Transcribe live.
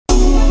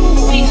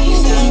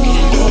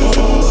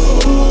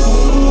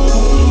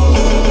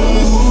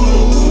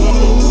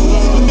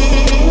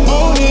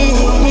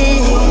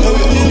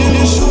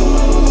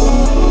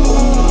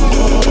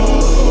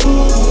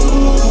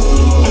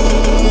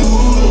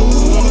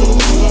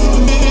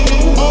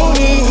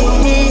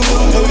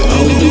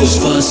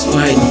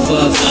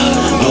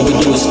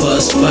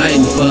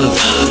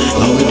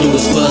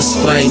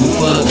fight, and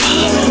fuck.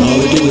 All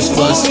we do is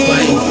fuss,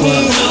 fight, and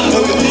fuck.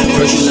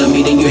 First you love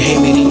me, then you hate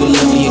me, then you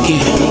love me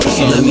again.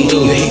 You love me,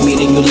 then you hate me,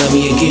 then you love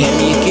me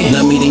again.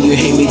 Love me, then you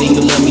hate me, then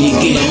you love me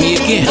again. Love me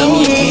again, love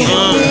me again,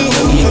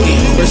 love me again.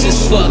 Versus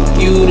fuck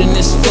you, then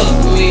it's fuck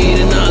me.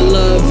 Then I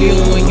love you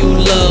when you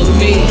love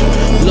me.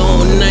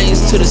 Long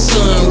nights till the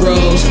sun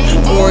rose,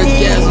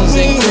 orgasms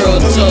and curl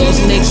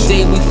toes. Next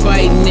day we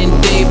fighting in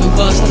Dave and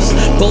Buster's.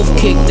 Both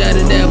kicked out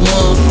of that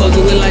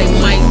motherfucker. We like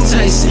Mike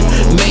Tyson,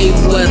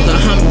 Mayweather.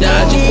 I'm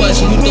dodging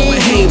questions, you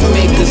throwing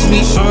haymakers.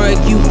 We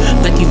argue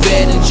like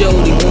Yvette and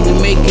Jody. When we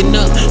making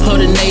up, all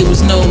the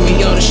neighbors know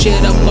me. All the shit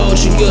I bought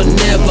you, you'll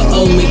never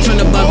owe me.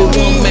 Turn to Bobby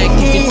Womack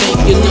if you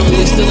think you're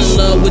lonely. Still in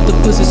love with the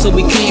pussy, so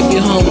we can't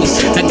be homies.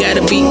 I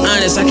gotta be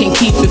honest, I can't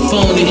keep it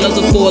phony. Loves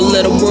a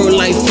four-letter word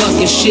like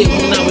fucking shit.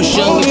 When I was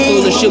young and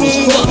foolish, it was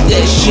fuck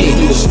that shit.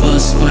 It was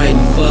fuss, fight,